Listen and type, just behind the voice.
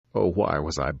Oh, why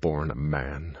was I born a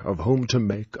man, of whom to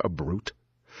make a brute?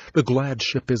 The glad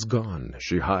ship is gone,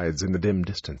 she hides in the dim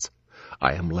distance.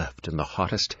 I am left in the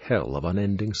hottest hell of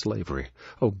unending slavery.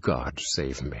 Oh, God,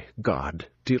 save me. God,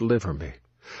 deliver me.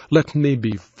 Let me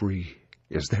be free.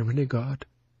 Is there any God?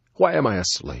 Why am I a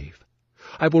slave?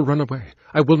 I will run away.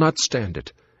 I will not stand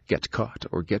it. Get caught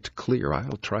or get clear,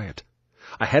 I'll try it.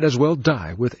 I had as well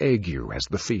die with ague as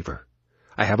the fever.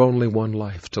 I have only one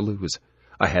life to lose.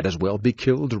 I had as well be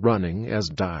killed running as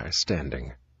die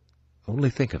standing.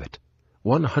 Only think of it.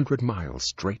 100 miles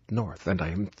straight north, and I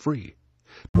am free.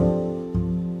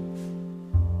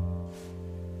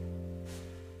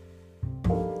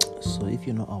 So if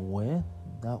you're not aware,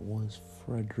 that was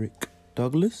Frederick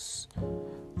Douglass.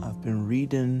 I've been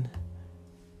reading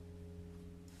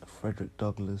Frederick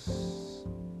Douglass,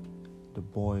 Du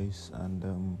Bois, and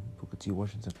Booker T.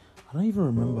 Washington. I don't even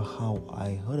remember how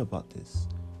I heard about this.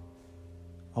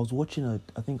 I was watching a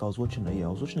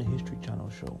History Channel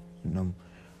show in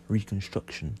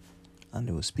Reconstruction, and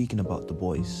they were speaking about Du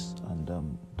Bois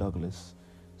and Douglass.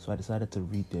 So I decided to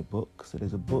read their book. So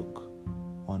there's a book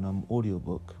on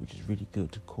audiobook which is really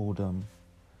good called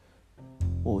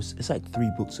it's like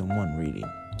 3 books in one, really.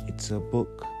 It's a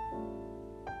book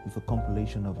with a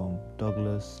compilation of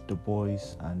Douglass, Du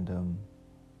Bois, and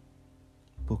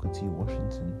Booker T.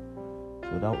 Washington.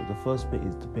 So the first bit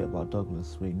is the bit about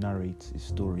Douglass, where he narrates his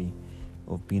story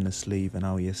of being a slave and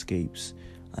how he escapes,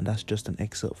 and that's just an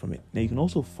excerpt from it. Now you can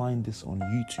also find this on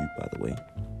YouTube, by the way,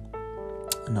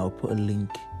 and I'll put a link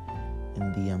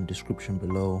in the description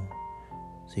below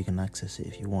so you can access it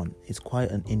if you want. It's quite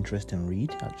an interesting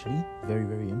read, actually, very,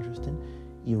 very interesting.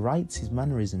 His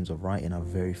mannerisms of writing are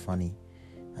very funny,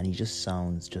 and he just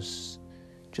sounds just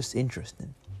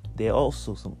interesting. There are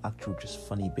also some actual just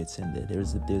funny bits in there.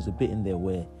 There's a bit in there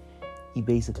where he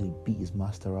basically beat his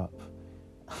master up,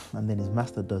 and then his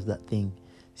master does that thing.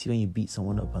 See, when you beat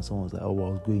someone up and someone's like, "Oh, well,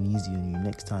 I was going easy on you.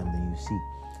 Next time, then you see."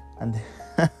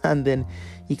 And then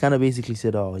he kind of basically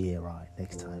said, "Oh yeah, right,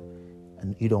 next time."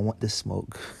 And you don't want the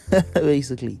smoke,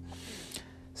 basically.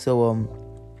 So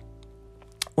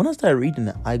when I started reading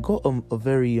it, I got a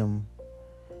very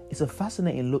it's a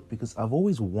fascinating look, because I've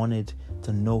always wanted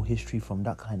to know history from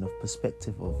that kind of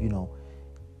perspective of,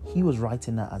 he was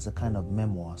writing that as a kind of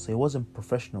memoir. So it wasn't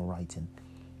professional writing.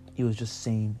 He was just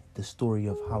saying the story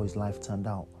of how his life turned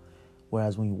out.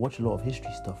 Whereas when you watch a lot of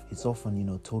history stuff, it's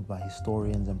often, told by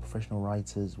historians and professional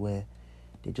writers, where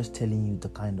they're just telling you the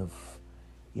kind of,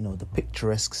 the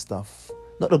picturesque stuff.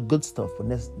 Not the good stuff, but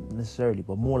necessarily,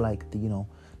 but more like the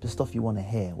stuff you want to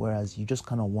hear. Whereas you just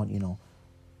kind of want,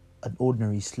 an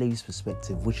ordinary slave's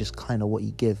perspective, which is kind of what he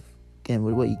gave.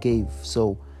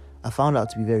 So I found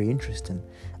out to be very interesting.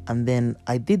 And then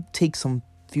I did take some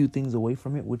few things away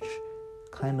from it, which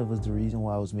kind of was the reason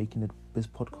why I was making this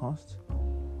podcast.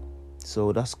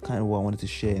 So that's kind of what I wanted to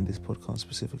share in this podcast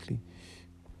specifically.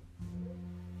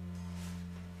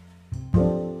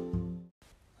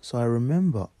 So I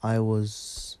remember I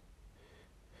was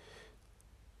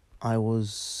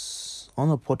on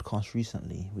a podcast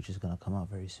recently, which is going to come out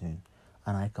very soon,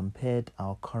 and I compared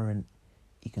our current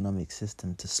economic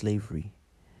system to slavery,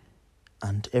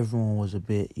 and everyone was a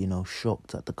bit,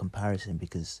 shocked at the comparison,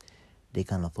 because they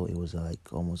kind of thought it was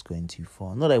like almost going too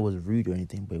far. Not that it was rude or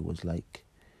anything, but it was like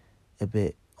a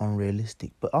bit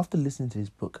unrealistic. But after listening to this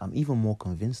book, I'm even more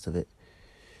convinced of it,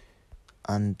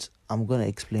 and I'm going to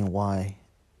explain why.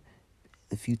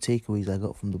 A few takeaways I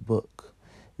got from the book.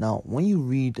 Now, when you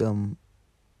read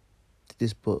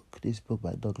this book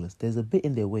by Douglass, there's a bit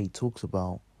in there where he talks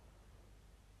about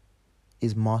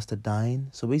his master dying.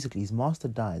 So basically, his master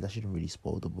dies. I shouldn't really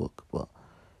spoil the book, but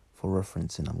for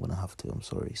referencing, I'm going to have to. I'm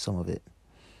sorry, some of it.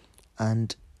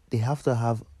 And they have to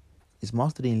have, his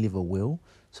master didn't leave a will,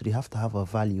 so they have to have a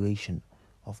valuation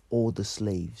of all the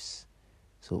slaves.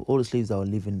 So all the slaves that were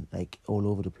living like all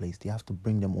over the place, they have to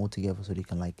bring them all together so they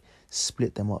can like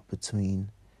split them up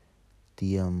between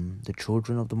the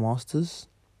children of the masters.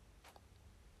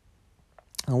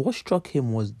 And what struck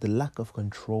him was the lack of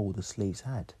control the slaves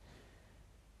had.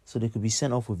 So they could be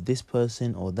sent off with this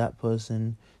person or that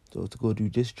person to go do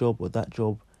this job or that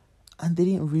job, and they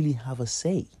didn't really have a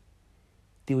say.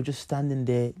 They were just standing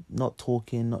there, not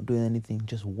talking, not doing anything,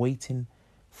 just waiting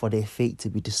for their fate to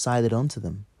be decided onto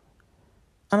them.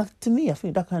 And to me, I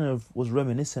think that kind of was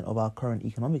reminiscent of our current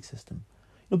economic system.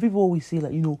 People always say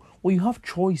like, well, you have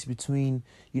choice between,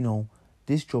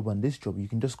 this job and this job. You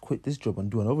can just quit this job and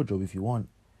do another job if you want.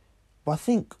 But I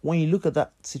think when you look at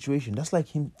that situation, that's like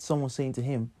someone saying to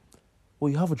him, well,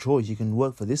 you have a choice. You can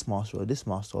work for this master or this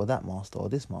master or that master or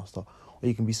this master, or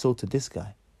you can be sold to this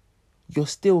guy. You're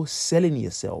still selling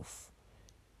yourself,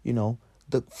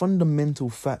 the fundamental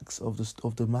facts of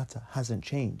the matter hasn't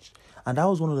changed. And that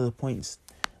was one of the points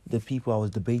the people I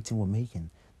was debating were making.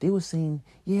 They were saying,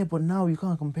 yeah, but now you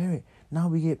can't compare it. Now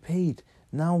we get paid.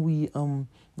 Now we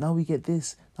get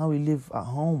this. Now we live at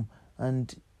home.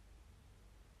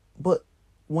 But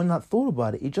when I thought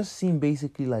about it, it just seemed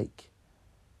basically like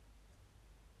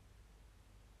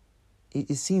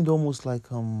it seemed almost like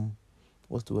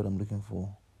what's the word I'm looking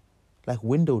for? Like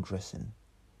window dressing.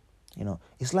 You know,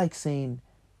 it's like saying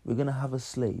we're gonna have a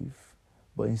slave,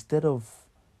 but instead of,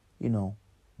 you know,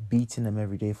 beating him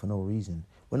every day for no reason,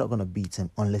 we're not gonna beat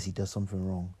him unless he does something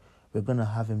wrong. We're gonna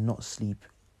have him not sleep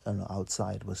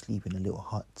outside, but sleep in a little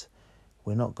hut.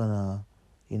 We're not gonna,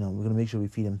 we're gonna make sure we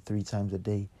feed him 3 times a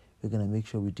day. We're gonna make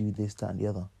sure we do this, that, and the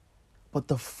other. But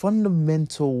the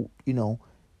fundamental,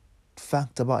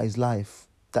 fact about his life,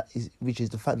 which is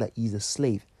the fact that he's a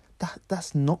slave,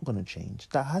 that's not gonna change.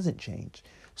 That hasn't changed.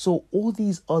 So all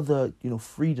these other,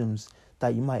 freedoms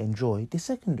that you might enjoy, they're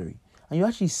secondary. And you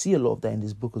actually see a lot of that in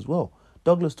this book as well.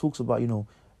 Douglas talks about,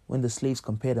 when the slaves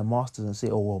compare their masters and say,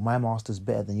 oh, well, my master's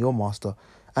better than your master.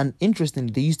 And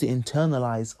interestingly, they used to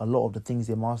internalize a lot of the things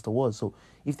their master was. So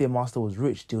if their master was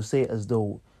rich, they'll say it as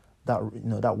though that,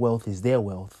 that wealth is their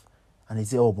wealth. And they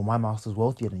say, oh, but my master's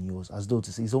wealthier than yours. As though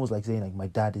to say, it's almost like saying, like, my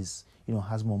dad is,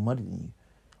 has more money than you.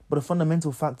 But the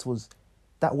fundamental fact was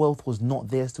that wealth was not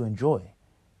theirs to enjoy.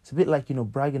 It's a bit like,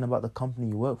 bragging about the company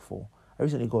you work for. I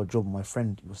recently got a job and my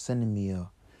friend was sending me a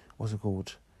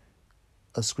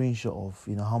screenshot of,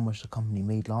 how much the company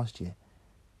made last year.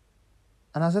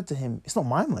 And I said to him, it's not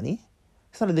my money.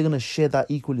 It's not like they're going to share that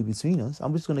equally between us.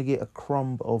 I'm just going to get a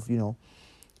crumb of,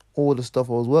 all the stuff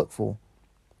I was worked for.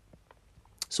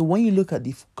 So when you look at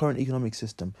the current economic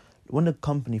system, when a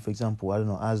company, for example, I don't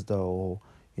know, Asda or,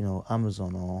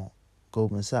 Amazon or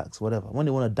Goldman Sachs, whatever, when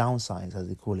they want to downsize, as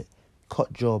they call it,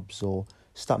 cut jobs or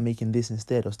start making this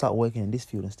instead or start working in this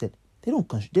field instead, they don't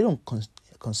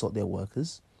consult their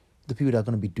workers, the people that are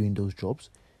going to be doing those jobs.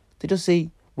 They just say,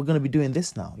 we're going to be doing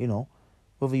this now,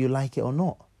 whether you like it or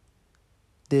not.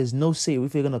 There's no say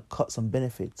if they're going to cut some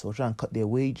benefits or try and cut their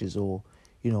wages or,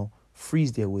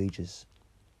 freeze their wages.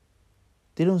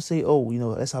 They don't say, oh,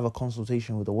 let's have a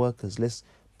consultation with the workers. Let's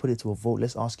put it to a vote.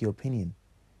 Let's ask your opinion.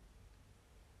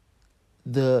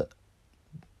 The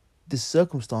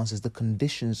circumstances, the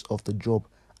conditions of the job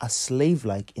are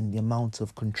slave-like in the amount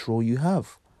of control you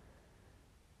have.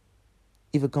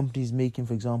 If a company is making,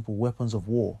 for example, weapons of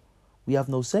war, we have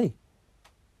no say.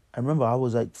 I remember I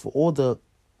was like, for all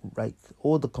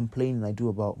the complaining I do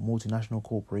about multinational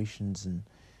corporations and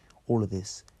all of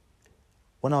this,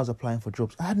 when I was applying for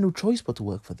jobs, I had no choice but to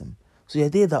work for them. So the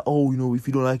idea that, if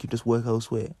you don't like it, just work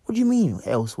elsewhere. What do you mean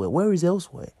elsewhere? Where is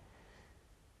elsewhere?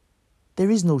 There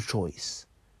is no choice.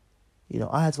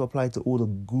 I had to apply to all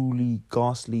the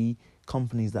ghastly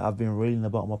companies that I've been railing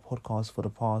about on my podcast for the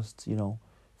past,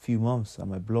 few months,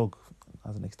 and my blog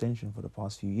as an extension for the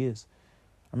past few years.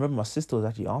 I remember my sister was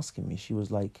actually asking me, she was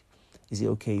like, is it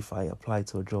okay if I apply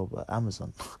to a job at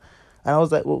Amazon? And I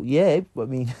was like, well, yeah, but I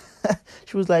mean,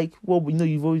 she was like, well,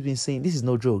 you've always been saying, this is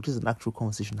no joke, this is an actual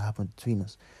conversation that happened between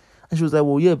us. And she was like,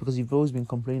 well, yeah, because you've always been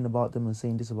complaining about them and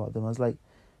saying this about them. I was like,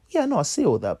 yeah, no, I see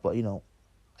all that, but,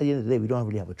 at the end of the day, we don't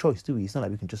really have a choice, do we? It's not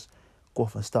like we can just go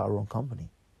off and start our own company.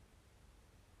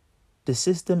 The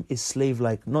system is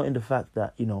slave-like, not in the fact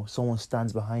that, someone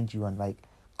stands behind you and,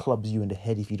 clubs you in the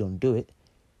head if you don't do it.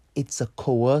 It's a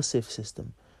coercive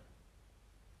system.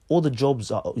 All the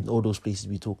jobs are in all those places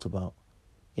we talked about.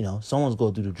 Someone's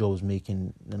got to do the jobs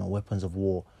making, weapons of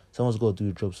war. Someone's got to do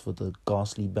the jobs for the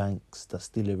ghastly banks that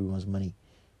steal everyone's money.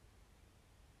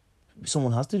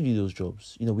 Someone has to do those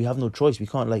jobs. We have no choice. We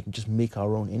can't, just make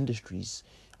our own industries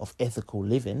of ethical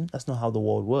living. That's not how the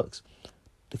world works.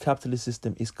 The capitalist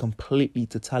system is completely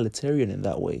totalitarian in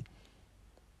that way.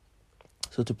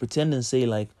 So to pretend and say,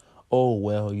 oh,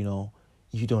 well,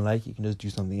 if you don't like it, you can just do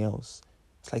something else.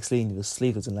 It's like saying if a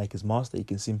slave doesn't like his master, he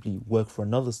can simply work for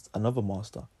another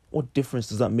master. What difference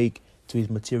does that make to his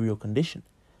material condition?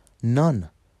 None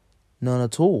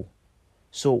at all.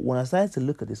 So when I started to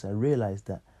look at this, I realized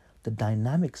that the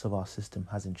dynamics of our system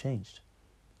hasn't changed.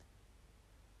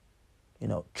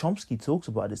 Chomsky talks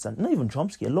about this, and not even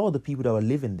Chomsky, a lot of the people that were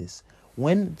living this,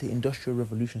 when the Industrial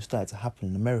Revolution started to happen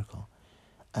in America,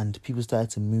 and people started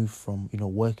to move from,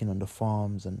 working on the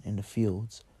farms and in the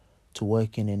fields to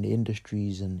working in the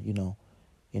industries and,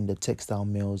 in the textile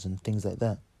mills and things like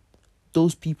that.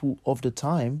 Those people of the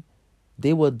time,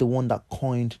 they were the one that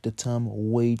coined the term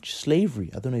wage slavery.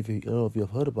 I don't know if a lot of you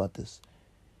have heard about this.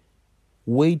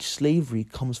 Wage slavery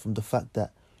comes from the fact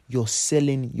that you're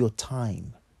selling your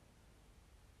time.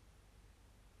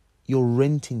 You're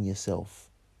renting yourself.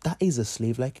 That is a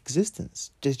slave-like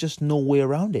existence. There's just no way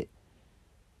around it.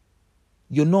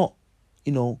 You're not,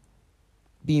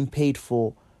 being paid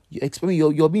for.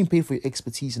 You're being paid for your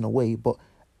expertise in a way, but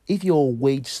if you're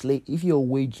a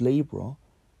wage laborer,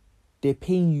 they're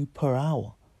paying you per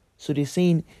hour. So they're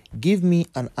saying, give me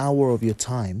an hour of your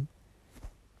time,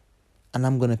 and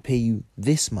I'm gonna pay you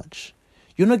this much.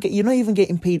 You're not even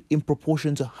getting paid in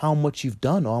proportion to how much you've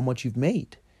done or how much you've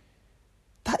made.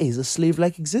 That is a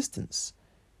slave-like existence.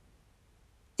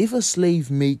 If a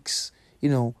slave makes,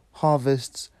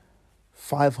 harvests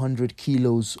 500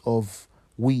 kilos of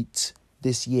wheat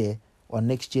this year, or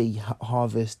next year he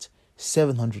harvests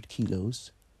 700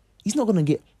 kilos, he's not going to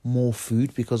get more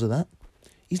food because of that.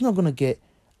 He's not going to get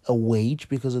a wage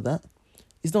because of that.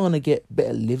 He's not going to get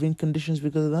better living conditions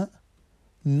because of that.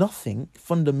 Nothing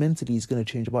fundamentally is going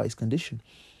to change about his condition,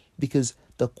 because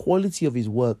the quality of his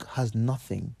work has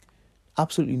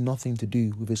absolutely nothing to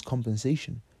do with his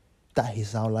compensation. That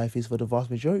is how life is for the vast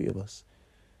majority of us.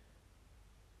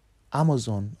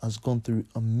 Amazon has gone through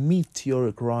a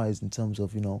meteoric rise in terms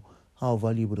of, how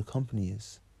valuable the company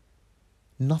is.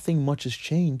 Nothing much has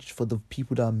changed for the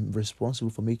people that are responsible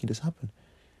for making this happen.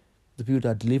 The people that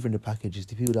are delivering the packages,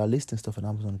 the people that are listing stuff on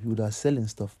Amazon, the people that are selling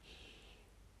stuff,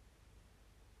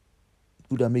 the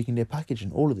people that are making their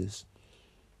packaging, all of this.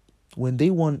 When they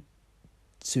want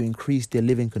to increase their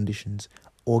living conditions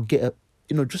or get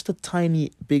just a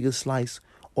tiny bigger slice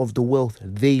of the wealth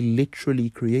they literally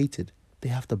created, they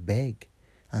have to beg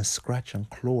and scratch and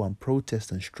claw and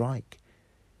protest and strike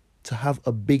to have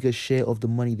a bigger share of the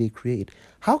money they created.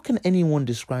 How can anyone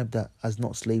describe that as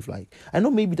not slave-like? I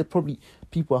know maybe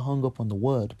people are hung up on the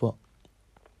word, but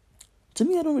to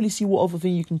me, I don't really see what other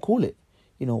thing you can call it.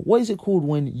 What is it called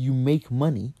when you make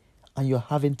money and you're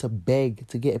having to beg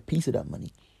to get a piece of that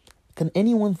money? Can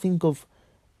anyone think of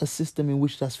a system in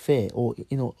which that's fair, or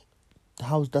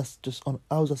how's that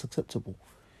acceptable?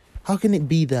 How can it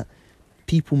be that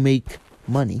people make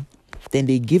money, then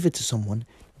they give it to someone,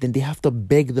 then they have to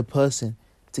beg the person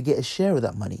to get a share of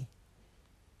that money?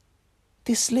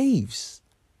 They're slaves.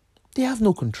 They have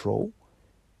no control.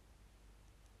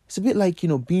 It's a bit like,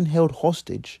 being held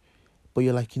hostage, but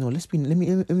you're like, let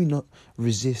me not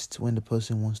resist when the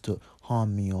person wants to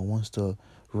harm me or wants to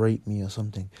rape me or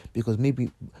something, because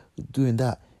maybe doing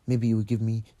that, maybe he will give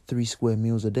me 3 square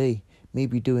meals a day.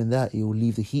 Maybe doing that, he will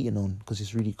leave the heating on because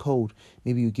it's really cold.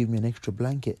 Maybe he'll give me an extra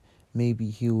blanket. Maybe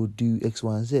he will do X,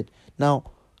 Y, and Z.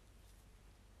 Now,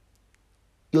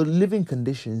 your living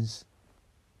conditions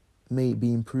may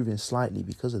be improving slightly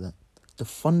because of that. The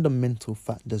fundamental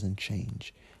fact doesn't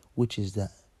change, which is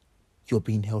that you're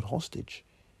being held hostage.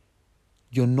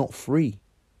 You're not free.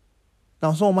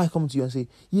 Now, someone might come to you and say,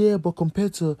 yeah, but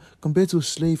compared to a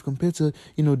slave, compared to,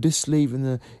 this slave in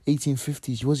the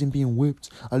 1850s, he wasn't being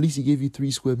whipped. At least he gave you 3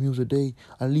 square meals a day.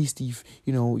 At least he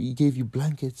gave you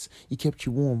blankets. He kept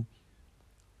you warm.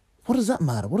 What does that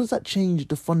matter? What does that change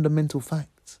the fundamental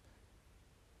facts?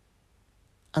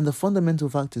 And the fundamental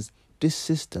fact is this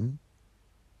system,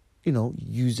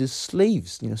 uses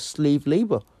slaves, slave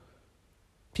labor.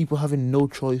 People having no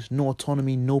choice, no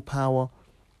autonomy, no power.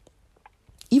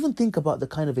 Even think about the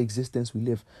kind of existence we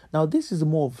live. Now, this is a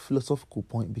more philosophical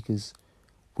point because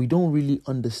we don't really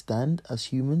understand as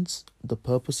humans the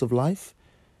purpose of life.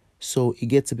 So it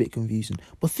gets a bit confusing.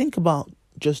 But think about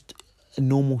just a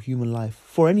normal human life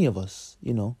for any of us,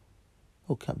 Oh,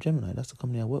 Capgemini, that's the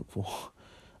company I work for.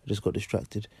 I just got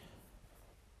distracted.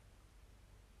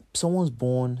 Someone's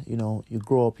born, you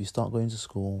grow up, you start going to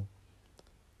school.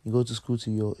 You go to school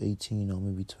till you're 18 or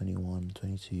maybe 21,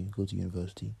 22, you go to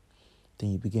university.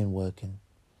 Then you begin working.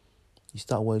 You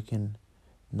start working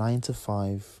 9 to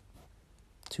 5,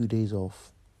 2 days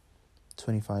off,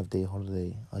 25-day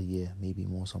holiday a year, maybe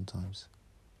more sometimes.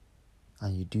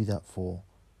 And you do that for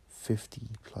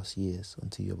 50 plus years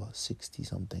until you're about 60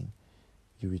 something.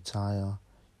 You retire,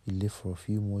 you live for a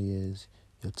few more years,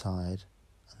 you're tired,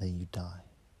 and then you die.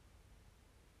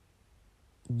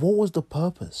 What was the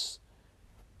purpose?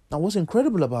 Now, what's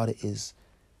incredible about it is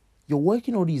you're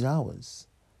working all these hours.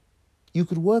 You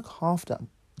could work half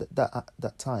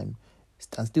that time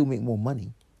and still make more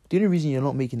money. The only reason you're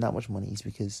not making that much money is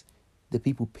because the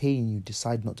people paying you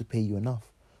decide not to pay you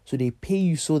enough. So they pay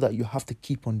you so that you have to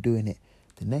keep on doing it.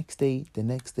 The next day,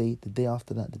 the day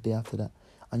after that, the day after that.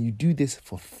 And you do this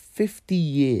for 50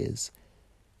 years.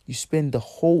 You spend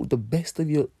the best of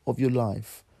your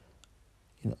life,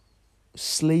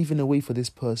 slaving away for this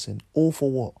person. All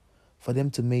for what? For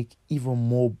them to make even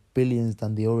more billions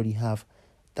than they already have,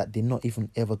 that they're not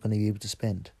even ever going to be able to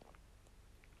spend.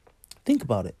 Think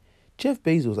about it. Jeff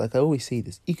Bezos, like I always say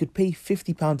this, he could pay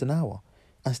 £50 an hour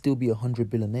and still be $100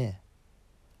 billionaire.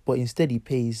 But instead he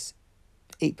pays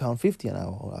 £8.50 an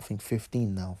hour, or I think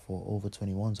 15 now for over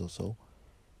 21s or so.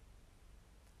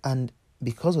 And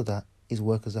because of that, his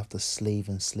workers have to slave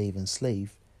and slave and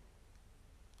slave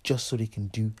just so they can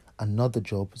do another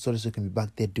job, so that they can be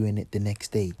back there doing it the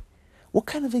next day. What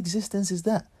kind of existence is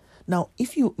that? Now,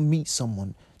 if you meet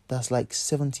someone that's like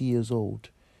 70 years old,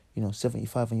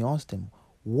 75, and you ask them,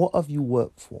 what have you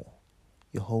worked for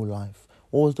your whole life?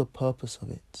 What was the purpose of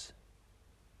it?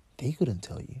 They couldn't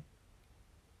tell you.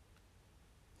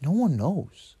 No one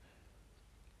knows.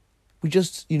 We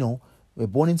just, we're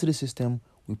born into the system,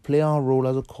 we play our role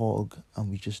as a cog,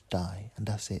 and we just die, and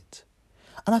that's it.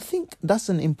 And I think that's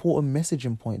an important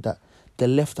messaging point that the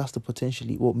left has to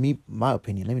potentially, my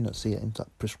opinion, let me not say it, I'm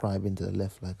prescribing to the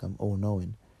left like I'm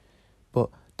all-knowing, but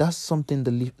that's something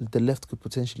the left could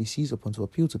potentially seize upon to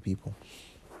appeal to people.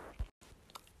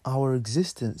 Our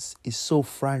existence is so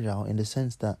fragile in the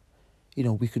sense that,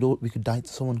 we could die,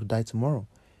 someone could die tomorrow.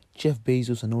 Jeff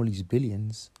Bezos and all these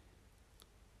billions,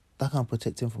 that can't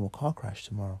protect him from a car crash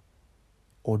tomorrow.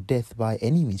 Or death by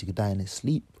any means. He could die in his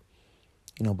sleep.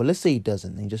 But let's say he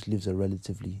doesn't, and he just lives a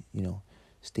relatively,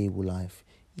 stable life.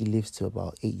 He lives to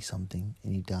about 80-something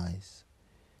and he dies.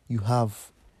 You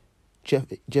have Jeff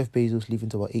Bezos living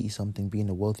to about 80-something, being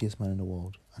the wealthiest man in the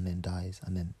world, and then dies.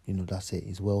 And then, that's it.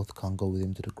 His wealth can't go with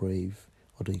him to the grave.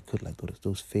 Although he could, like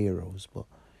those pharaohs, but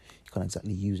he can't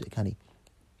exactly use it, can he?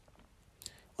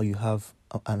 Or you have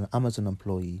an Amazon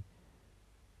employee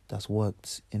that's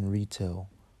worked in retail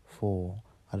for,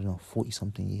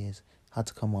 40-something years, had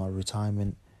to come out of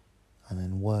retirement and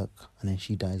then work, and then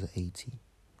she dies at 80.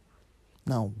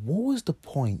 Now, what was the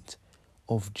point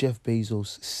of Jeff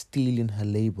Bezos stealing her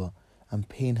labor and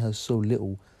paying her so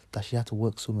little that she had to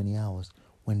work so many hours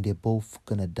when they're both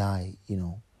gonna die,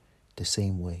 the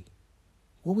same way?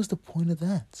 What was the point of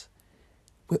that?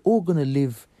 We're all gonna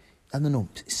live,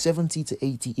 70 to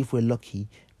 80, if we're lucky,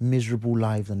 miserable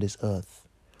lives on this earth.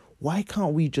 Why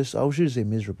can't we just, I shouldn't say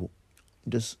miserable,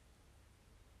 just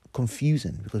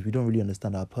confusing, because we don't really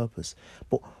understand our purpose.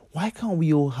 But why can't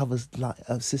we all have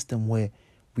a system where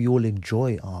we all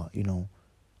enjoy our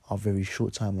very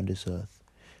short time on this earth?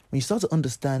 When you start to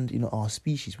understand, our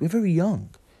species, we're very young.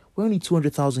 We're only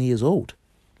 200,000 years old.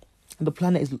 And the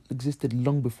planet has existed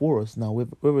long before us. Now,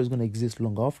 whether it's going to exist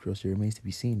long after us, it remains to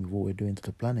be seen with what we're doing to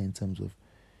the planet in terms of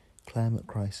climate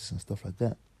crisis and stuff like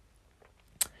that.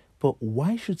 But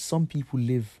why should some people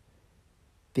live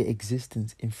their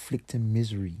existence inflicting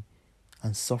misery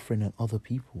and suffering on other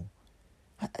people?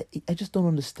 I just don't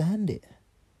understand it.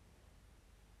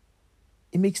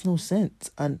 It makes no sense.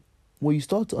 And what you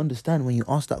start to understand when you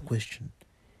ask that question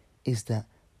is that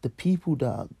the people that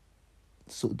are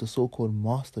the so-called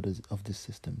masters of this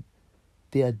system,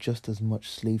 they are just as much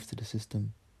slaves to the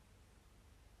system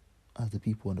as the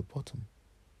people on the bottom.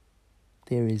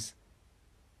 There is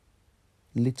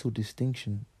little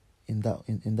distinction in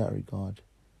that regard.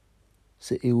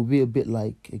 So it will be a bit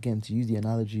like, again, to use the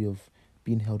analogy of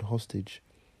being held hostage.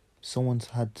 Someone's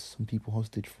had some people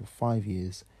hostage for 5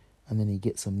 years, and then he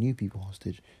gets some new people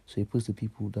hostage. So he puts the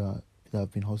people that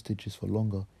have been hostages for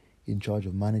longer in charge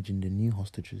of managing the new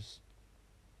hostages.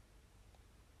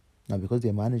 Now, because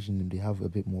they're managing them, they have a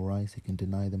bit more rights. They can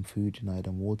deny them food, deny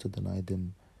them water, deny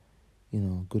them,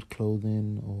 good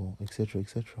clothing, or etc.,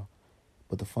 etc.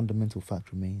 But the fundamental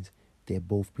fact remains, they're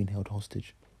both being held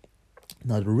hostage.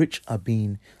 Now, the rich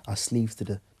are slaves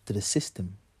to the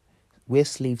system. We're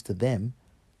slaves to them,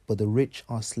 but the rich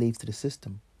are slaves to the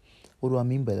system. What do I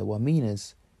mean by that? What I mean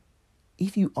is,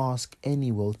 if you ask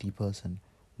any wealthy person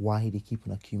why they keep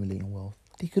on accumulating wealth,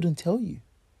 they couldn't tell you.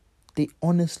 They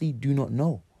honestly do not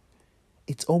know.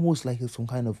 It's almost like some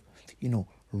kind of,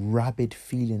 rabid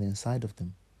feeling inside of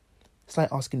them. It's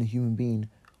like asking a human being,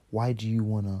 why do you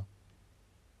want to,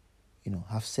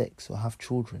 have sex or have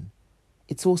children?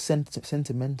 It's all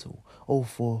sentimental. Oh,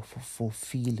 for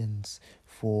feelings,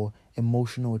 for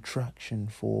emotional attraction,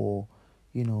 for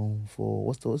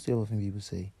what's the other thing people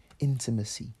say?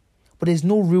 Intimacy. But there's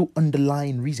no real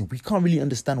underlying reason. We can't really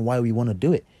understand why we want to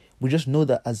do it. We just know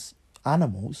that as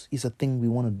animals, it's a thing we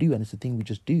want to do, and it's a thing we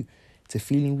just do. It's a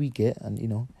feeling we get,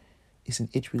 and it's an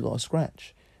itch we got to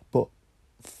scratch. But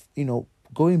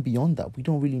going beyond that, we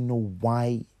don't really know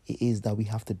why it is that we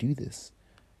have to do this.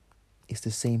 It's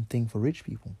the same thing for rich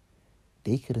people.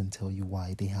 They couldn't tell you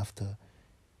why they have to,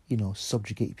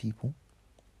 subjugate people.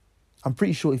 I'm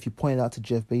pretty sure if you point it out to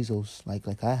Jeff Bezos,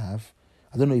 like I have,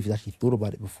 I don't know if he's actually thought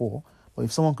about it before, but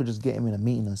if someone could just get him in a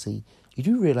meeting and say, you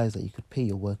do realize that you could pay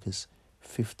your workers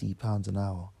 £50 an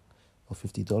hour or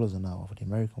 $50 an hour for the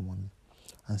American one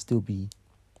and still be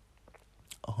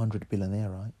 100 billionaire,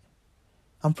 right?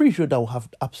 I'm pretty sure that will have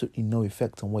absolutely no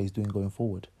effect on what he's doing going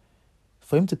forward.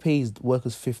 For him to pay his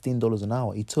workers $15 an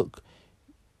hour, it took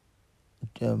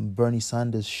Bernie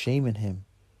Sanders shaming him,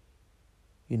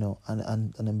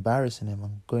 and embarrassing him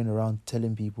and going around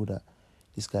telling people that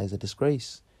this guy is a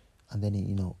disgrace. And then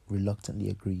he, reluctantly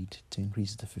agreed to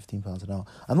increase it to £15 an hour.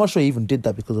 I'm not sure he even did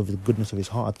that because of the goodness of his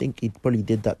heart. I think he probably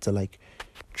did that to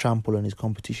trample on his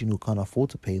competition who can't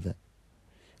afford to pay that.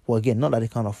 Well, again, not that they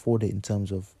can't afford it in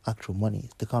terms of actual money.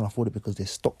 They can't afford it because their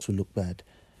stocks will look bad.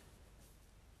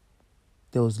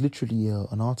 There was literally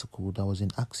an article that was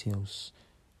in Axios,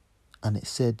 and it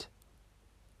said,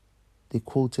 they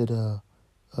quoted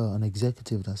an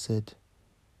executive that said,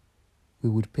 we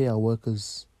would pay our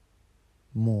workers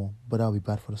more, but that'll be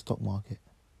bad for the stock market.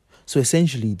 So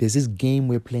essentially, there's this game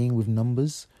we're playing with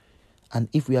numbers, and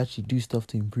if we actually do stuff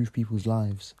to improve people's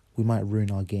lives, we might ruin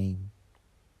our game.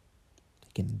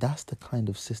 Again, that's the kind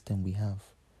of system we have.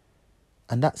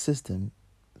 And that system,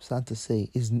 sad to say,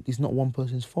 is not one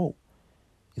person's fault.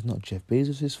 It's not Jeff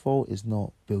Bezos' fault, it's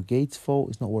not Bill Gates' fault,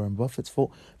 it's not Warren Buffett's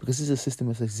fault, because this is a system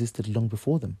that's existed long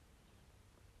before them.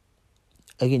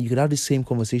 Again, you could have the same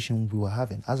conversation we were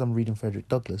having. As I'm reading Frederick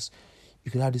Douglass, you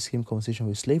could have the same conversation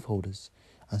with slaveholders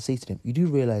and say to them, you do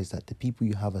realize that the people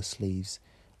you have as slaves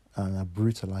are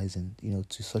brutalizing,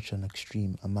 to such an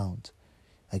extreme amount.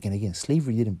 Again,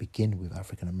 slavery didn't begin with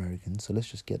African Americans, so let's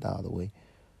just get that out of the way.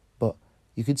 But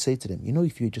you could say to them,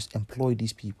 if you just employ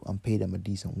these people and pay them a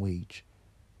decent wage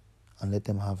and let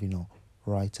them have,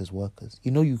 rights as workers,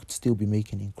 you could still be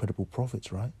making incredible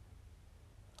profits, right?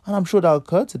 And I'm sure that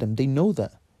occurred to them. They know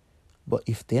that. But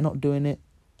if they're not doing it,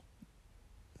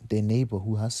 their neighbor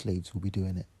who has slaves will be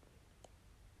doing it.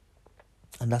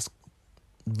 And that's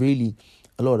really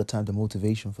a lot of the time the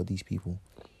motivation for these people.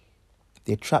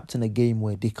 They're trapped in a game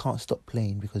where they can't stop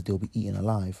playing because they'll be eaten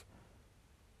alive.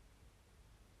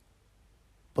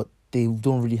 But they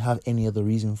don't really have any other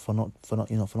reason for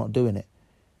not doing it.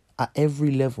 At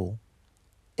every level,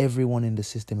 everyone in the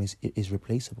system is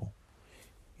replaceable.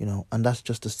 And that's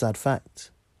just a sad fact.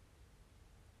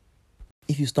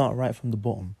 If you start right from the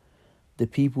bottom, the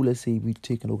people, let's say we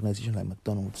take an organization like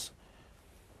McDonald's,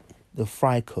 the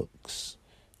fry cooks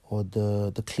or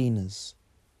the cleaners,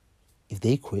 if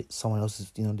they quit, someone else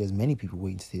is, there's many people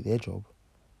waiting to take their job.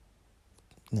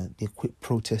 They quit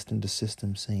protesting the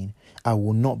system, saying, I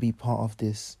will not be part of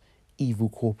this evil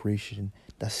corporation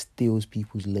that steals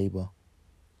people's labor.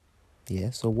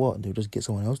 Yeah, so what? They'll just get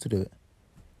someone else to do it.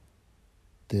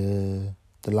 The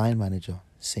line manager,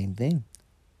 same thing.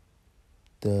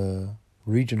 The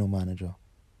regional manager,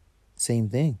 same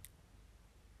thing.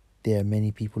 There are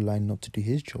many people lining up to do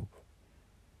his job.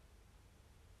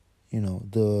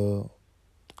 The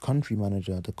country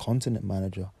manager, the continent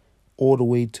manager, all the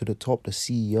way to the top, the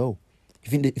CEO. You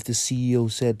think that if the CEO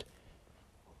said,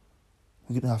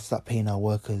 we're going to have to start paying our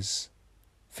workers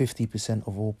 50%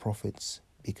 of all profits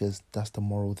because that's the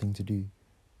moral thing to do,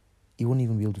 he wouldn't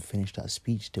even be able to finish that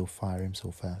speech. They'll fire him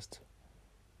so fast.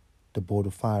 The board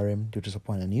will fire him. They'll just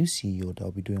appoint a new CEO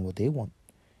that'll be doing what they want.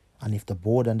 And if the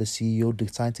board and the CEO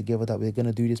decide together that we're going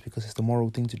to do this because it's the moral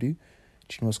thing to do, do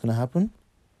you know what's going to happen?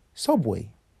 Subway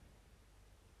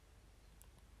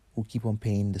will keep on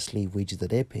paying the slave wages that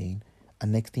they're paying.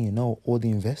 And next thing you know, all the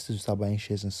investors will start buying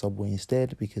shares in Subway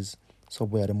instead because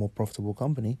Subway are a more profitable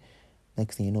company.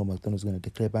 Next thing you know, McDonald's is going to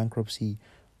declare bankruptcy,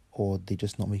 or they're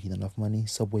just not making enough money.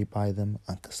 Subway buy them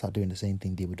and start doing the same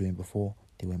thing they were doing before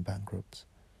they went bankrupt.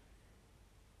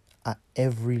 At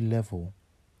every level,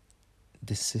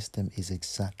 the system is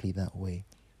exactly that way.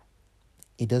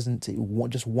 It doesn't,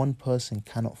 just one person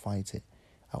cannot fight it.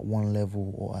 At one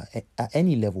level or at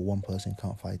any level, one person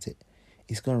can't fight it.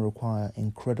 It's going to require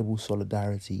incredible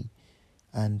solidarity.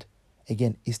 And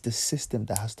again, it's the system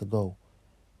that has to go.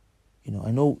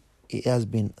 I know it has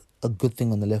been a good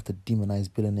thing on the left to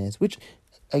demonize billionaires, which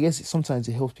I guess sometimes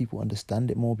it helps people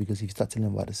understand it more, because if you start telling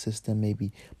them about the system,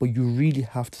 maybe, but you really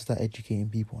have to start educating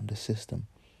people on the system.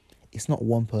 It's not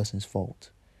one person's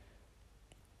fault.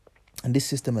 And this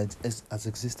system has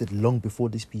existed long before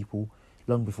these people,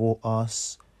 long before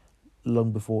us,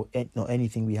 long before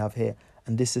anything we have here.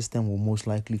 And this system will most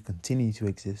likely continue to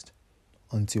exist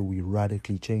until we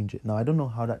radically change it. Now, I don't know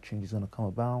how that change is going to come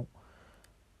about,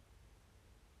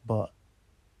 but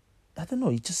I don't know,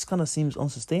 it just kind of seems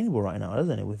unsustainable right now,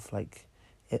 doesn't it, with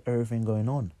everything going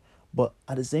on. But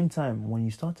at the same time, when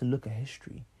you start to look at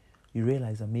history, you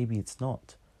realize that maybe it's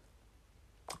not.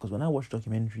 Because when I watch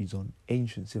documentaries on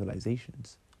ancient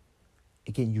civilizations,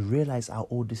 again, you realize how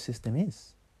old this system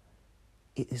is.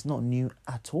 It is not new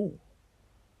at all.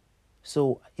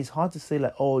 So it's hard to say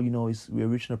we're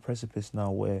reaching a precipice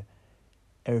now where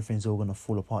everything's all going to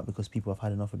fall apart because people have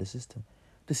had enough of the system.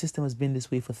 The system has been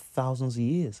this way for thousands of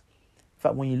years. In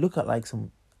fact, when you look at like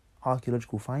some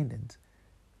archaeological findings,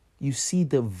 you see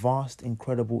the vast,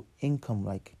 incredible income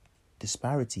like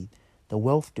disparity, the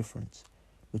wealth difference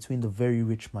between the very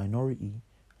rich minority,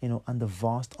 and the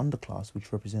vast underclass,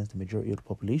 which represents the majority of the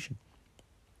population.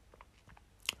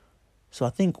 So I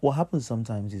think what happens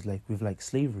sometimes is like with like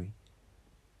slavery,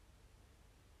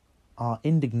 our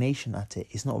indignation at it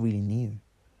is not really new.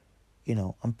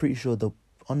 I'm pretty sure the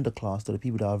underclass, or the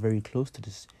people that are very close to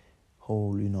this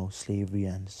whole, slavery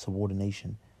and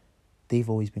subordination, they've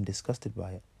always been disgusted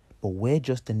by it. But we're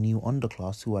just the new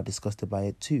underclass who are disgusted by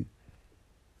it too.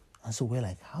 And so we're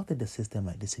like, how did the system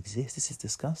like this exist? This is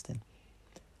disgusting.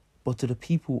 But to the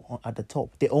people at the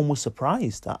top, they're almost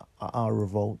surprised at our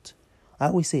revolt. I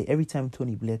always say every time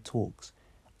Tony Blair talks,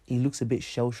 he looks a bit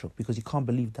shell-shocked because he can't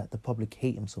believe that the public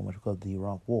hate him so much because of the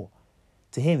Iraq war.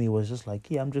 To him, he was just like,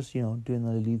 yeah, I'm just, doing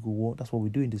an illegal war. That's what we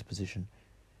do in this position.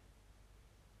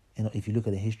 If you look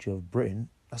at the history of Britain,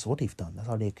 that's what they've done. That's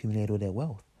how they accumulate all their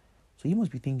wealth. So he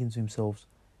must be thinking to himself,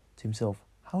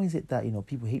 how is it that,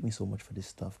 people hate me so much for this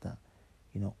stuff that,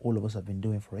 all of us have been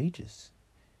doing for ages?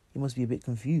 He must be a bit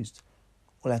confused.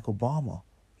 Or like Obama,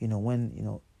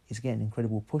 when, he's getting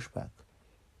incredible pushback.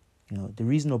 The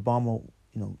reason Obama,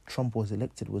 Trump was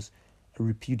elected was a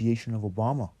repudiation of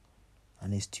Obama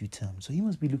and his 2 terms. So he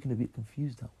must be looking a bit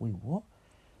confused that, wait, what?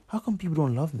 How come people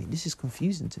don't love me? This is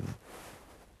confusing to me.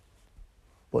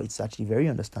 But it's actually very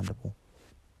understandable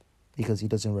because he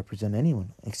doesn't represent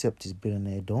anyone except his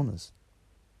billionaire donors.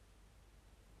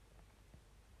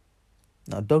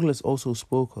 Now, Douglas also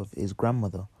spoke of his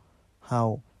grandmother,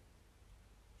 how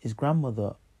his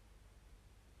grandmother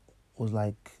was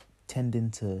like tending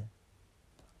to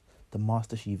the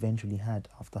master she eventually had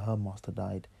after her master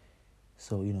died.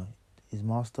 So, his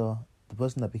master, the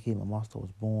person that became a master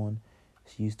was born.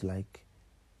 She used to like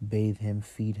bathe him,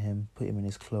 feed him, put him in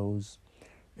his clothes,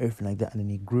 everything like that. And then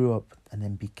he grew up and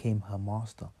then became her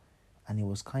master. And it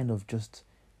was kind of just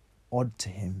odd to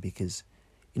him because,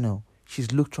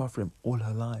 she's looked after him all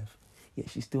her life, yet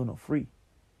she's still not free.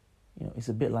 It's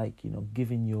a bit like,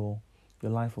 giving your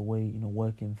life away,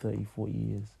 working 30, 40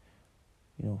 years,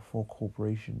 for a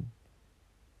corporation.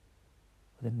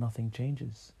 But then nothing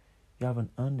changes. You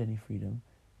haven't earned any freedom.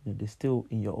 They're still,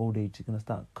 in your old age, you're going to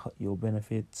start cut your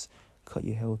benefits, cut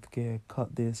your healthcare,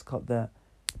 cut this, cut that.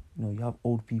 You have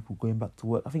old people going back to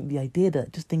work. I think the idea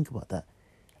that, just think about that,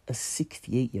 a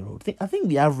 68-year-old, I think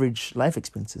the average life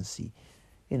expectancy,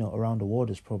 around the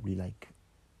world is probably like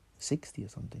 60 or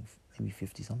something, maybe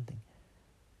 50 something.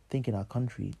 I think in our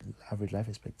country, the average life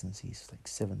expectancy is like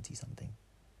 70 something.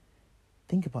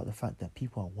 Think about the fact that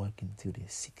people are working until they're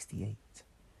 68.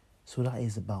 So that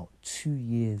is about 2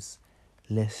 years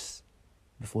less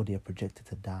before they are projected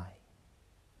to die.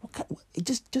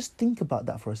 Just think about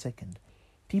that for a second.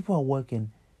 People are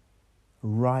working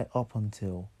right up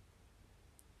until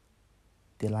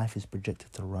their life is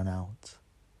projected to run out.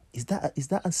 Is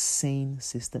that a sane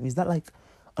system? Is that like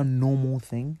a normal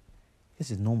thing? I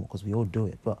guess it's normal because we all do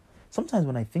it. But sometimes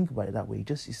when I think about it that way,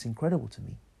 it's incredible to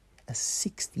me. A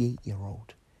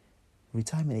 68-year-old,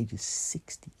 retirement age is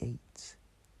 68.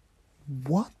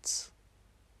 What?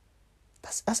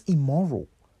 That's immoral.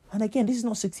 And again, this is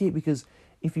not 68 because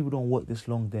if people don't work this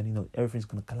long, then, everything's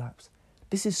going to collapse.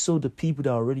 This is so the people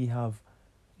that already have,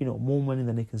 more money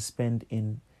than they can spend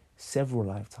in several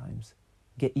lifetimes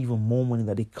get even more money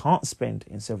that they can't spend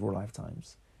in several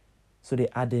lifetimes. So they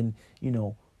add in,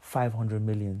 500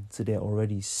 million to their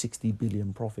already 60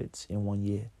 billion profits in 1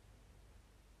 year.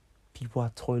 People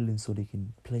are toiling so they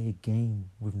can play a game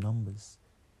with numbers.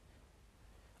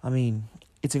 I mean,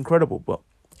 it's incredible, but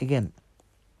again,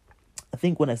 I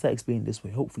think when I start explaining this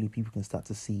way, hopefully people can start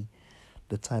to see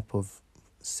the type of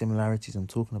similarities I'm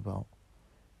talking about.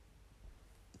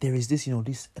 There is this,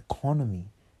 this economy,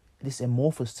 this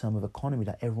amorphous term of economy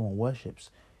that everyone worships.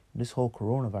 This whole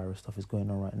coronavirus stuff is going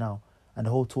on right now. And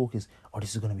the whole talk is,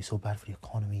 this is going to be so bad for the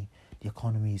economy. The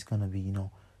economy is going to be,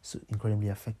 so incredibly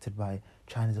affected by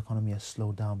China's economy has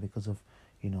slowed down because of,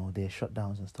 their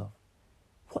shutdowns and stuff.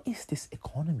 What is this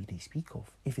economy they speak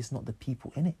of if it's not the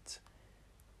people in it?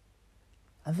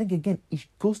 I think, again, it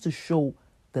goes to show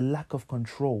the lack of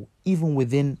control, even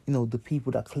within, the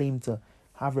people that claim to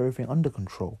have everything under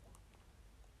control.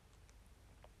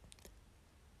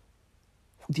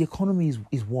 The economy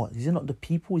is what? Is it not the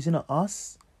people? Is it not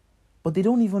us? But they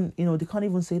don't even, they can't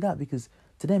even say that because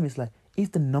to them it's like,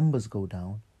 if the numbers go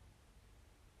down,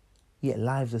 yet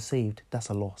lives are saved, that's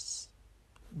a loss.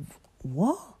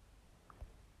 What?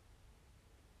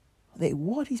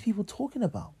 What are these people talking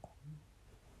about?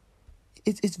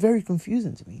 It's very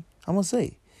confusing to me, I must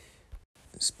say.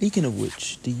 Speaking of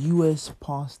which, the US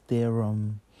passed their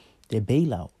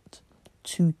bailout,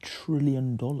 $2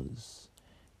 trillion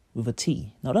with a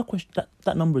T. Now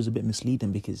that number is a bit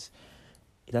misleading because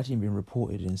it's actually been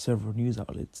reported in several news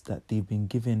outlets that they've been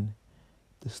giving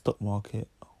the stock market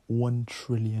 1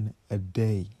 trillion a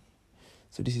day.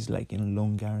 So this is like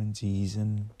loan guarantees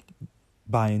and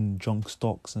buying junk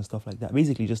stocks and stuff like that.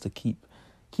 Basically just to keep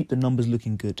the numbers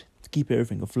looking good, to keep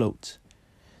everything afloat.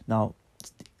 Now,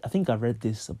 I think I read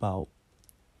this about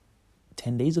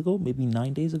 10 days ago, maybe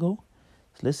 9 days ago.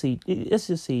 So let's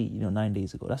just say 9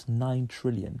 days ago. That's 9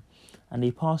 trillion. And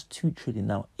they passed 2 trillion.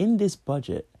 Now, in this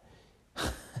budget,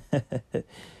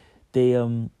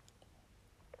 they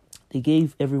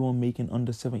gave everyone making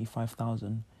under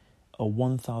 75,000 a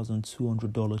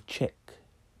 $1,200 check.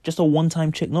 Just a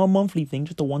one-time check, not a monthly thing,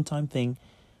 just a one-time thing.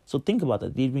 So think about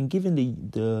that. They've been given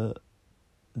the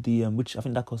which I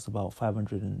think that costs about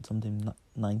 500 and something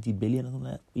 90 billion or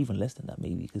something like that, even less than that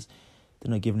maybe, because they're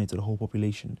not giving it to the whole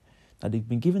population. Now they've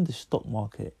been given the stock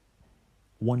market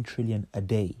 1 trillion a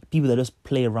day. People that just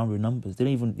play around with numbers. They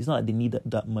don't even. It's not like they need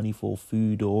that money for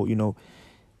food or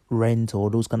rent or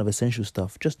those kind of essential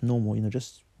stuff. Just normal,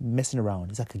 just messing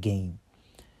around. It's like a game.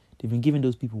 They've been giving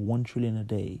those people 1 trillion a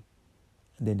day.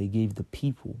 And then they gave the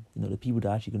people, the people that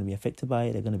are actually going to be affected by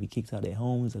it, they're going to be kicked out of their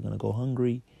homes, they're going to go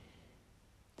hungry.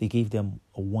 They gave them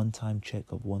a one-time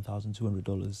check of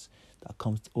 $1,200 that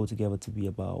comes altogether to be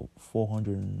about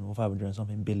 400 or 500 and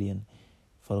something billion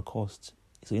for the cost.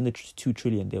 So in the 2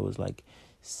 trillion, there was like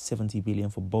 70 billion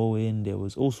for Boeing. There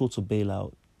was all sorts of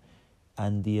bailout.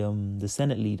 And the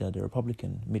Senate leader, the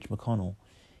Republican, Mitch McConnell,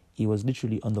 he was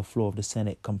literally on the floor of the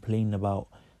Senate complaining about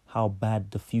how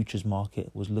bad the futures market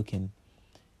was looking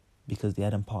because they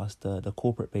hadn't passed the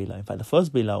corporate bailout. In fact, the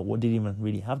first bailout didn't even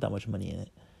really have that much money in it.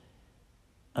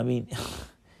 I mean,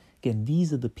 again,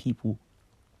 these are the people.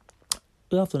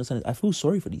 You have to understand, I feel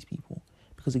sorry for these people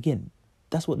because, again,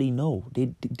 that's what they know.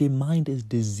 Their mind is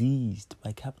diseased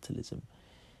by capitalism.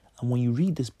 And when you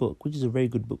read this book, which is a very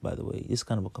good book, by the way, it's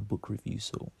kind of like a book review,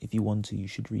 so if you want to, you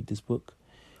should read this book.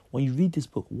 When you read this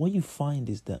book, what you find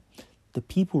is that the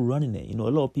people running it, a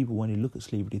lot of people, when they look at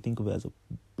slavery, they think of it as a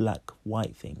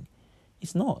black-white thing.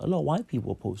 It's not. A lot of white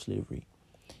people oppose slavery.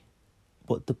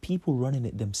 But the people running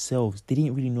it themselves, they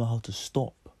didn't really know how to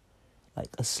stop. Like,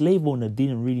 a slave owner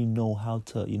didn't really know how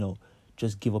to,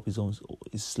 just give up his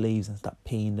slaves and start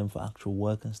paying them for actual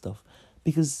work and stuff.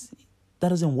 Because that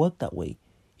doesn't work that way.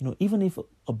 Even if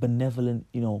a benevolent,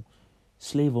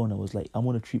 slave owner was like, I'm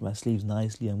going to treat my slaves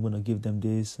nicely, I'm going to give them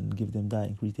this and give them that,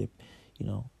 increase their,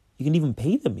 you can even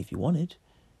pay them if you wanted.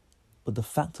 But the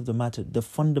fact of the matter, the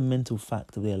fundamental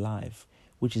fact of their life,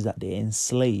 which is that they're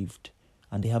enslaved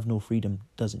and they have no freedom,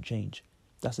 doesn't change.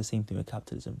 That's the same thing with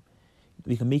capitalism.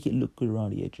 We can make it look good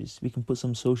around the edges. We can put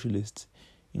some socialist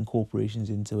incorporations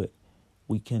into it.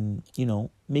 We can,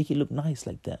 make it look nice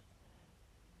like that.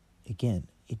 Again,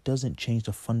 it doesn't change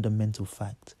the fundamental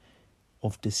fact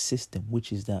of the system,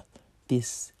 which is that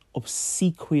this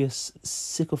obsequious,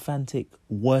 sycophantic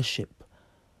worship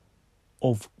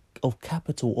of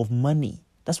capital, of money.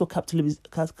 That's what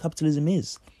capitalism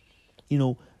is.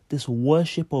 This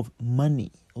worship of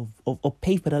money, of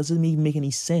paper that doesn't even make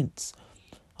any sense.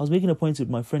 I was making a point with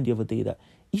my friend the other day that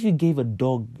if you gave a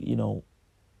dog,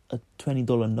 a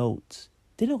 $20 note,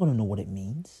 they're not going to know what it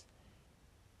means.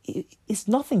 It's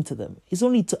nothing to them. It's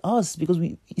only to us because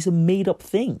it's a made-up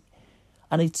thing.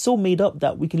 And it's so made up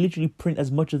that we can literally print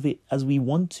as much of it as we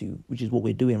want to, which is what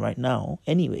we're doing right now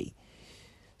anyway.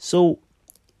 So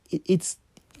it's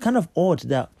kind of odd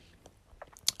that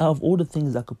out of all the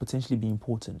things that could potentially be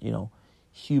important,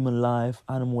 human life,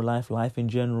 animal life, life in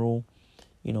general,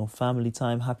 family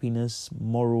time, happiness,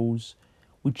 morals,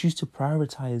 we choose to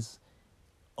prioritize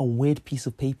a weird piece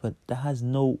of paper that has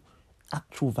no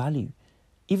actual value.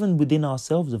 Even within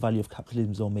ourselves, the value of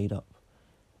capitalism is all made up.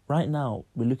 Right now,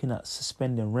 we're looking at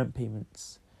suspending rent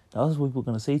payments. Now, that's what people are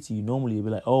going to say to you. Normally, you'll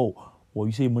be like, oh, well,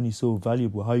 you say money's so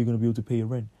valuable. How are you going to be able to pay your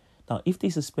rent? Now, if they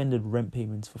suspended rent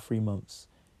payments for 3 months,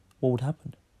 what would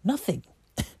happen? Nothing.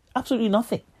 Absolutely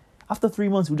nothing. After 3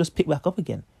 months, we'll just pick back up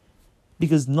again.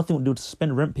 Because nothing will do to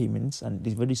suspend rent payments, and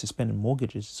they've already suspended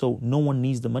mortgages. So no one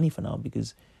needs the money for now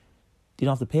because they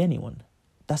don't have to pay anyone.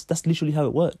 That's literally how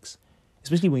it works.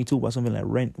 Especially when you talk about something like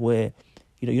rent, where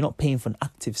you're not paying for an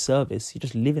active service, you're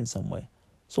just living somewhere.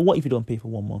 So what if you don't pay for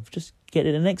 1 month? Just get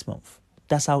it the next month.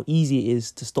 That's how easy it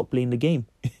is to stop playing the game,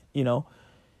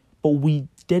 But we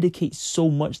dedicate so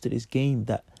much to this game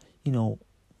that,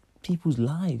 people's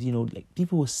lives, like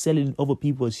people were selling other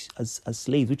people as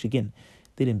slaves, which again,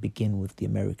 they didn't begin with the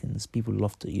Americans. People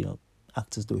love to,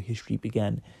 act as though history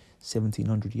began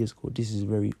 1700 years ago. This is a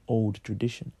very old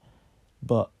tradition.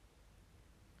 But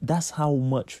that's how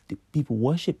much people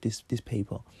worship this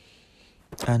paper.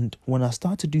 And when I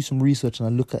start to do some research and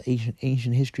I look at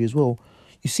ancient history as well,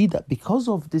 you see that because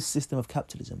of this system of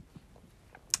capitalism,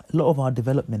 a lot of our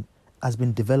development has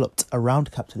been developed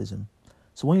around capitalism.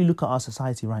 So when you look at our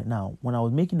society right now, when I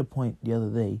was making the point the other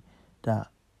day that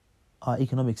our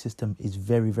economic system is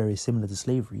very, very similar to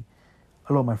slavery,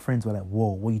 a lot of my friends were like,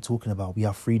 whoa, what are you talking about? We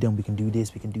have freedom, we can do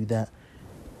this, we can do that.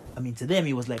 I mean, to them,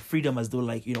 it was like freedom as though,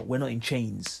 like, you know, we're not in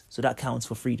chains. So that counts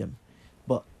for freedom.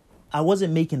 But I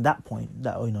wasn't making that point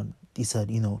that, you know, it's a,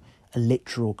 you know, a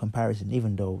literal comparison,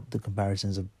 even though the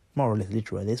comparisons are more or less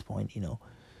literal at this point, you know.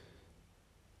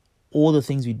 All the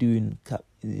things we do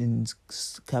in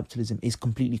capitalism is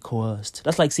completely coerced.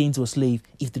 That's like saying to a slave,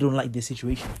 if they don't like this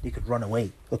situation, they could run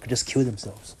away or could just kill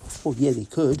themselves. Oh, yeah, they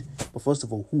could. But first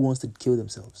of all, who wants to kill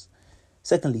themselves?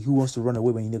 Secondly, who wants to run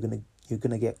away when you're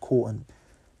gonna get caught and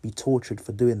be tortured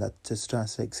for doing that, just trying to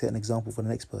set an example for the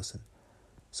next person?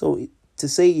 So to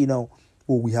say, you know,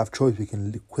 well, we have choice, we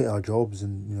can quit our jobs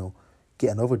and, you know, get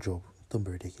another job. Don't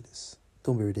be ridiculous.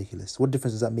 Don't be ridiculous. What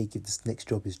difference does that make if this next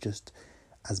job is just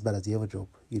as bad as the other job?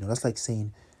 You know, that's like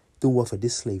saying, don't work for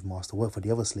this slave master, work for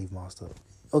the other slave master.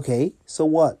 Okay, so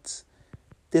what?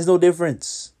 There's no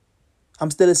difference. I'm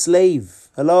still a slave.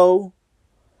 Hello?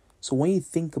 So when you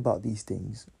think about these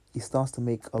things, it starts to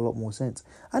make a lot more sense.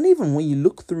 And even when you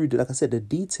look through, like I said, the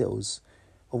details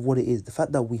of what it is, the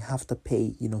fact that we have to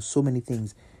pay, you know, so many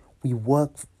things. We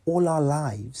work all our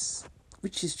lives,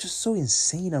 which is just so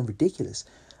insane and ridiculous.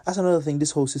 That's another thing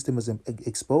this whole system has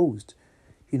exposed.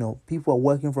 You know, people are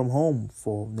working from home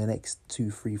for the next 2,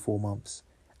 3, 4 months.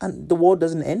 And the war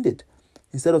doesn't end it.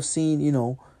 Instead of seeing, you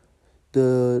know,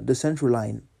 the central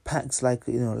line packs like,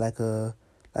 you know, like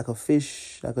a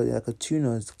fish, like a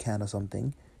tuna can or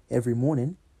something every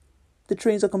morning, the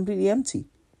trains are completely empty.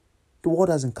 The world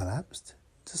hasn't collapsed.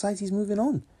 Society's moving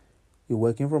on. You're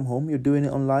working from home, you're doing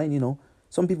it online, you know.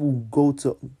 Some people go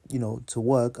to, you know, to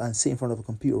work and sit in front of a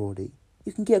computer all day.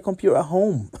 You can get a computer at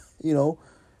home, you know.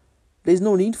 There's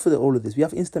no need for all of this. We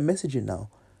have instant messaging now.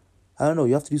 I don't know,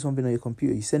 you have to do something on your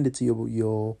computer. You send it to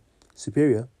your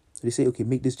superior. So they say, okay,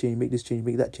 make this change, make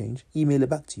that change. Email it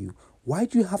back to you. Why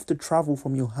do you have to travel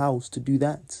from your house to do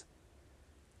that?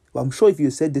 Well, I'm sure if you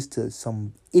said this to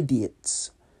some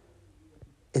idiots,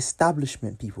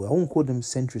 establishment people, I won't call them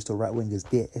centrists or right-wingers,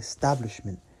 they're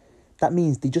establishment. That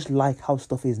means they just like how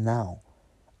stuff is now.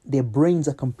 Their brains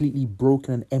are completely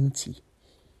broken and empty.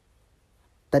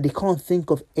 That they can't think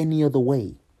of any other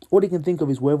way. All they can think of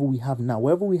is wherever we have now.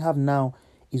 Wherever we have now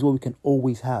is what we can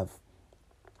always have.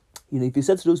 You know, if you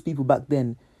said to those people back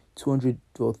then, 200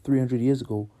 or 300 years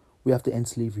ago, we have to end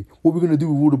slavery. What are we going to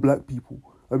do with all the black people?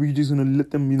 Are we just going to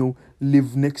let them, you know,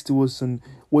 live next to us? And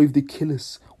what if they kill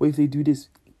us? What if they do this?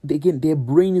 Again, their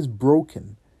brain is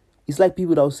broken. It's like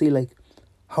people that will say, like,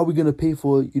 how are we going to pay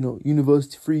for, you know,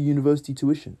 free university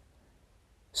tuition?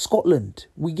 Scotland,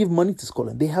 we give money to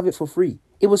Scotland. They have it for free.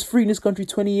 It was free in this country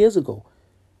 20 years ago.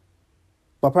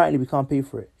 But apparently we can't pay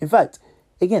for it. In fact,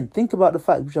 again, think about the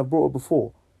fact which I brought up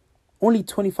before. Only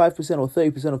 25% or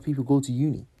 30% of people go to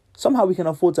uni. Somehow we can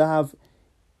afford to have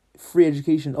free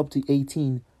education up to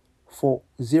 18 for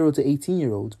 0 to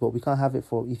 18-year-olds, but we can't have it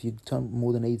for if you turn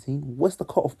more than 18. What's the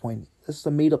cutoff point? That's just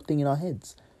a made-up thing in our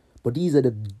heads. But these are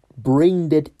the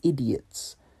brain-dead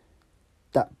idiots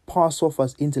that pass off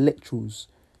as intellectuals.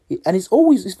 And it's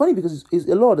funny because it's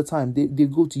a lot of the time they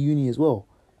go to uni as well.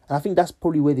 And I think that's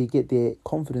probably where they get their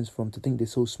confidence from, to think they're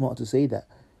so smart to say that.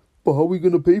 But how are we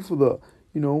going to pay for that?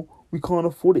 You know, we can't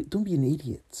afford it. Don't be an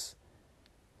idiot.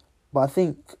 But I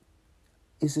think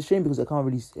it's a shame because I can't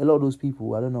really... A lot of those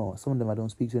people, I don't know, some of them I don't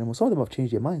speak to anymore. Some of them have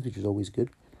changed their minds, which is always good.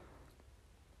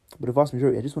 But the vast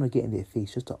majority, I just want to get in their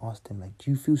face just to ask them, like,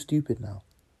 do you feel stupid now?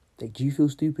 Like, do you feel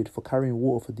stupid for carrying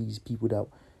water for these people that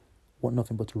want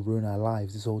nothing but to ruin our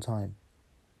lives this whole time?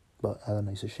 But I don't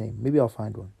know, it's a shame. Maybe I'll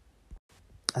find one.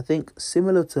 I think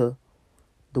similar to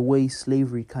the way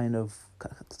slavery kind of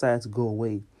started to go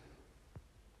away,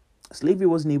 slavery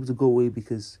wasn't able to go away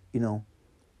because, you know,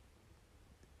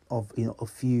 of, you know, a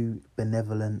few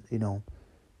benevolent, you know,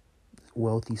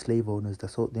 wealthy slave owners that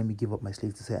thought, let me give up my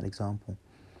slaves to set an example.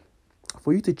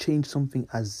 For you to change something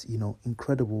as, you know,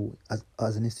 incredible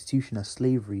as an institution as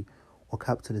slavery or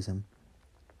capitalism,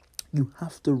 you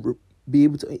have to be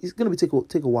able to... It's going to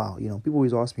take a while, you know. People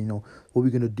always ask me, you know, what are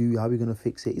we going to do? How are we going to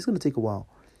fix it? It's going to take a while.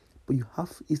 But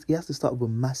it has to start with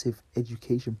a massive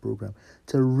education program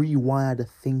to rewire the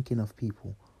thinking of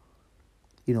people.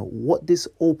 You know, what this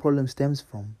whole problem stems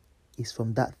from is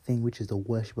from that thing which is the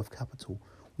worship of capital.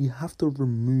 We have to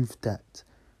remove that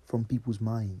from people's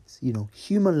minds.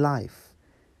 Human life,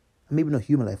 maybe not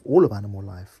human life, all of animal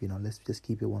life, let's just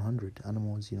keep it 100.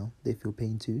 Animals, they feel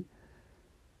pain too.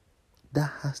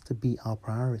 That has to be our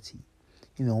priority.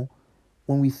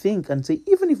 When we think and say,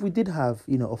 even if we did have,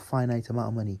 a finite amount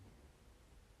of money,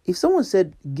 if someone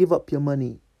said, give up your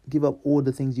money, give up all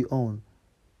the things you own,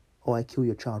 or I kill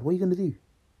your child, what are you going to do?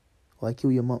 Or I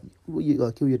kill your mom, or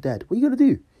I kill your dad, what are you going to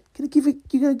do? You're going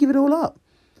to give it all up.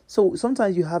 So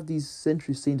sometimes you have these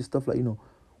centuries saying the stuff like,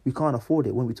 we can't afford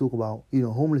it when we talk about,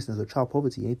 homelessness or child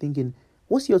poverty. And you're thinking,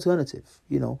 what's the alternative?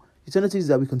 The alternative is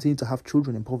that we continue to have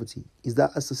children in poverty. Is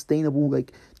that a sustainable,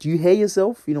 do you hear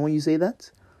yourself, when you say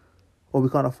that? Or we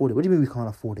can't afford it. What do you mean we can't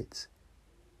afford it?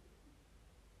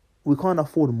 We can't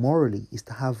afford morally is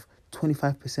to have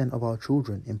 25% of our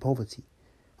children in poverty.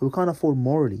 What we can't afford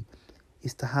morally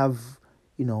is to have,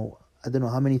 I don't know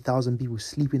how many thousand people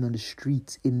sleeping on the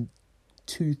streets in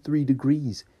 2-3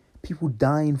 degrees. People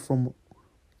dying from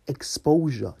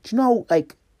exposure. Do you know how,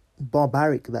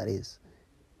 barbaric that is?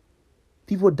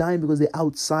 People are dying because they're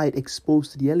outside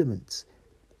exposed to the elements.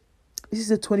 This is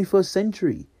the 21st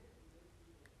century.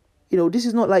 This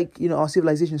is not like, our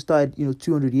civilization started,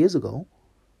 200 years ago.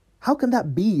 How can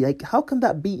that be? How can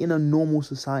that be in a normal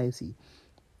society?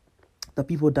 That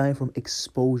people are dying from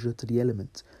exposure to the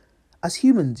elements. As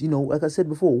humans, like I said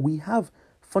before, we have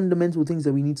fundamental things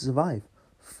that we need to survive.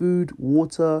 Food,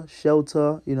 water,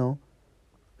 shelter,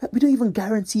 We don't even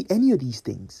guarantee any of these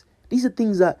things. These are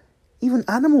things that even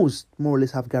animals more or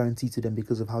less have guaranteed to them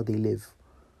because of how they live.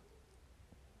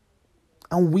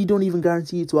 And we don't even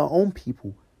guarantee it to our own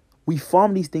people. We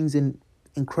farm these things in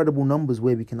incredible numbers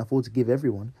where we can afford to give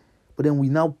everyone. But then we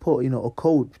now put, a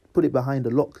code, put it behind the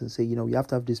locks and say, you have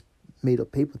to have this made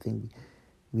up paper thing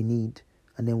we need,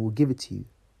 and then we'll give it to you.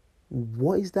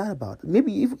 What is that about?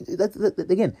 Maybe if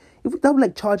that would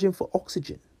like charging for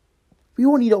oxygen. We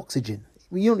all need oxygen.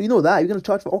 You know that. You're going to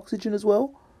charge for oxygen as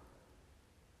well?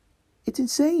 It's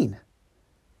insane.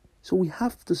 So we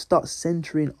have to start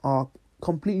centering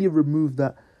completely remove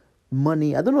that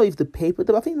money. I don't know if the paper,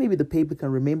 I think maybe the paper can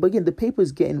remain. But again, the paper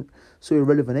is getting so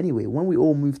irrelevant anyway. When we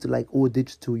all move to all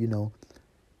digital,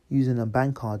 using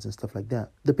bank cards and stuff like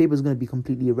that, the paper is going to be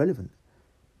completely irrelevant.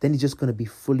 Then it's just going to be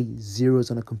fully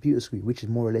zeros on a computer screen, which is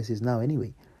more or less is now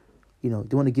anyway. They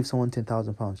want to give someone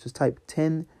 £10,000. Just type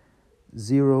 10,000,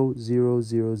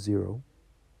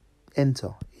 enter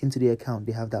into the account.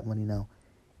 They have that money now.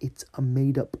 It's a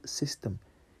made up system.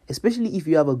 Especially if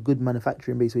you have a good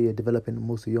manufacturing base where you're developing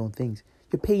most of your own things.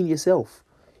 You're paying yourself.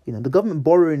 The government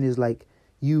borrowing is like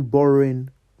you borrowing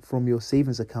from your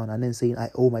savings account and then saying, I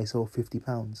owe myself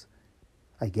 £50.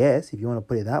 I guess, if you want to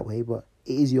put it that way, but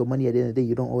it is your money at the end of the day.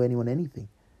 You don't owe anyone anything.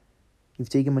 You've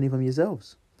taken money from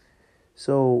yourselves.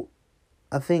 So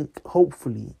I think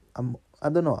hopefully, I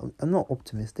don't know, I'm not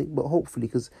optimistic, but hopefully,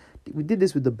 because we did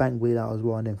this with the bank bailout as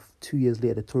well, and then 2 years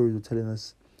later, the Tories were telling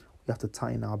us we have to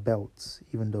tighten our belts,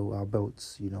 even though our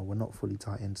belts, were not fully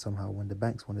tightened somehow when the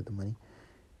banks wanted the money.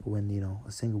 But when,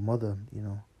 a single mother,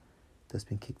 that's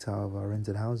been kicked out of our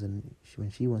rented housing, when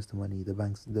she wants the money, the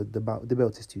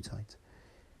belt is too tight.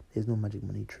 There's no magic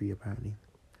money tree, apparently.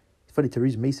 It's funny,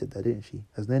 Theresa May said that, didn't she?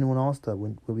 Has anyone asked her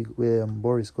where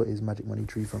Boris got his magic money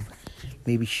tree from?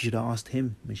 Maybe she should have asked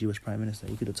him when she was Prime Minister.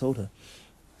 He could have told her.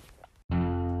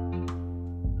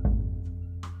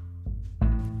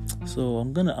 So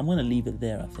I'm gonna leave it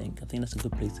there, I think. I think that's a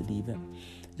good place to leave it.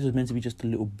 This was meant to be just a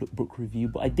little book review,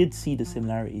 but I did see the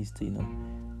similarities to,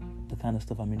 the kind of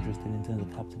stuff I'm interested in terms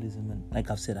of capitalism. And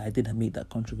like I've said, I did make that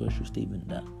controversial statement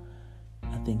that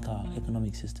I think our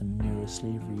economic system mirrors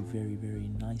slavery very, very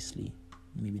nicely.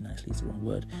 Maybe nicely is the wrong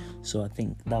word. So I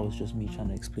think that was just me trying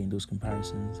to explain those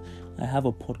comparisons. I have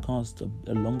a podcast,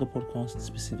 a longer podcast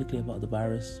specifically about the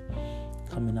virus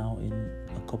coming out in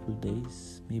a couple of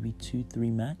days, maybe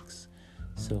 2-3 max.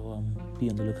 So be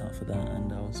on the lookout for that,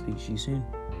 and I'll speak to you soon.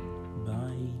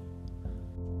 Bye.